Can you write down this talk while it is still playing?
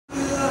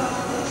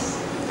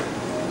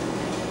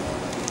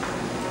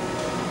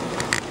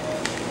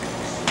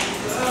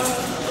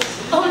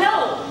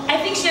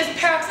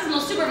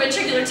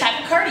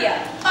Tachycardia.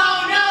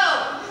 Oh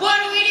no! What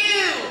do we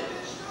do?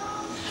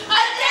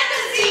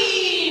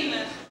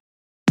 Adenosine!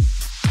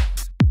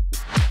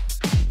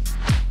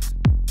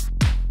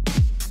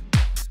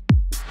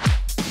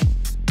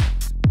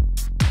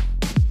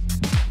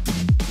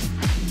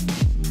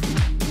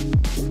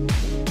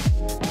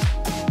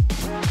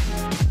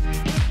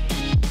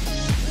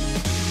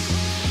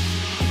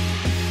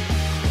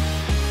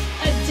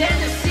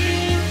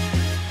 Adenosine!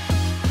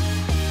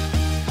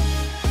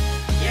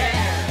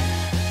 Yeah!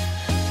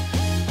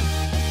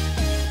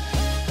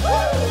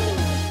 Woo!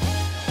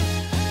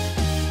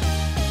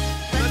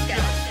 Let's go!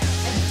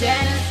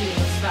 Adenosine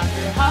will stop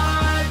your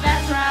heart,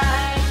 that's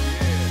right.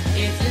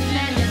 It's an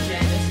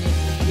endogenous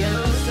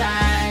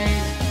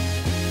nucleoside.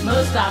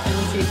 Most often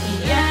we say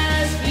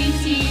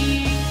PSVT.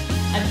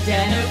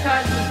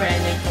 Adenocards was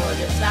branded for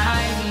this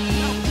IV.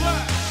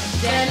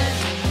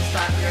 Adenosine will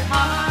stop your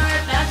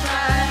heart, that's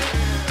right.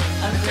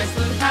 A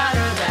crystalline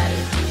powder that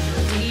is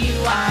usually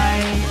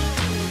white.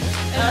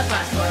 A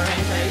fast for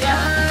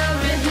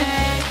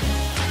anti-arrhythmic.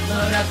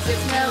 Load up 6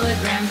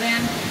 milligrams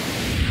and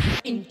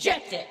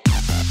inject it.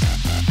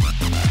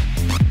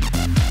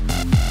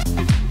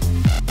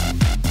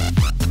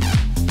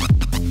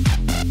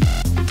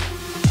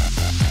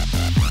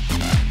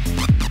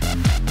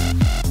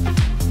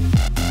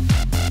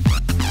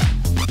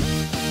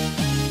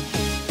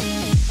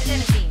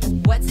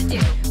 Adenosine, what's it do?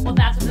 Well,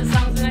 that's what the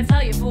song's gonna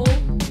tell you, fool.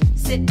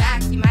 Sit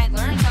back, you might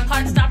learn something.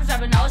 Heartstoppers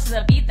have a knowledge to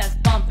the beat that's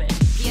bumpin'.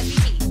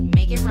 PSVT,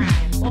 make it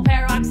rhyme. Well,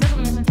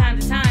 paroxysmal from time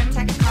to time.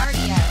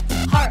 Tachycardia,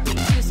 Heartbeat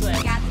too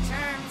swift. got the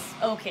terms.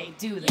 Okay,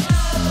 do this.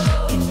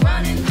 It's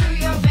running through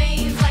your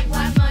veins like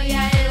plasma,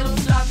 yeah, it'll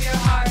stop your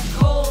heart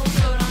cold,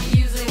 so don't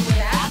use it with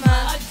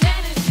asthma.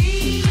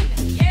 Adenosine,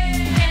 yeah,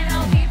 can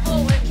help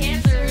people with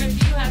cancer. If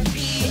you have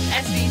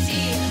PSVT,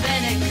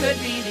 then it could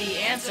be the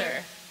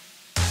answer.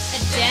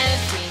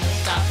 Adenosine will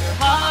stop your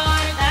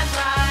heart, that's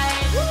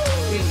right.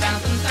 We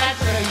found some sites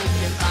where you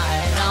can buy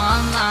it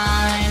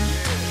online.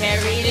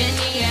 Carried in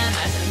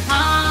EMS and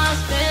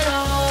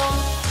hospital.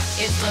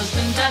 It slows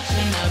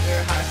conduction of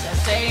your heart as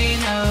they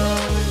know.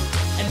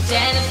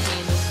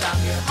 Adenosine will stop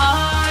your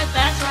heart,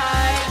 that's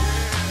right.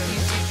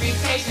 Used to treat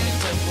patients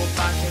with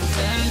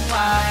Parkinson's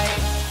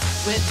white.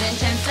 Within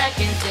 10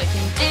 seconds it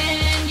can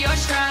end your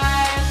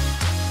strife.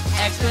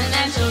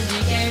 Exponential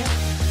decay.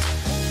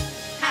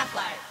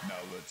 Half-life. Now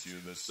let's hear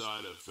the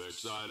side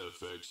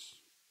effects.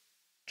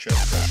 Chest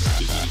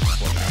pressure,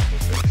 flushing out the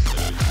face,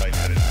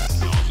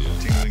 lightheadedness, Nausea,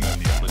 tingling of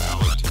the arms,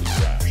 metallic taste,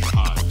 rash,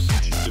 hives,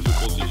 itching,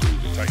 difficulty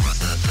breathing, tightness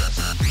in the chest,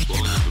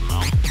 swelling of the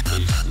mouth,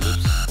 face,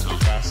 lips,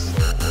 tongue, fast,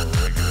 slow, or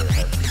irregular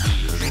heartbeat,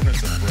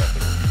 shortness of breath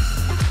or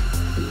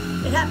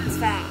wheezing. It happens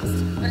fast,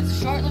 but it's a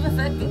short-lived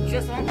effect that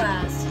just won't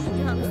last.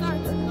 Your heart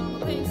starts at normal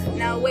pace.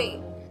 Now wait,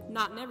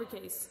 Not in every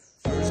case.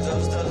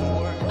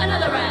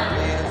 another round.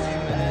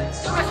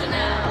 So rush it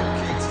now.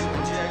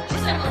 For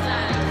several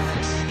times.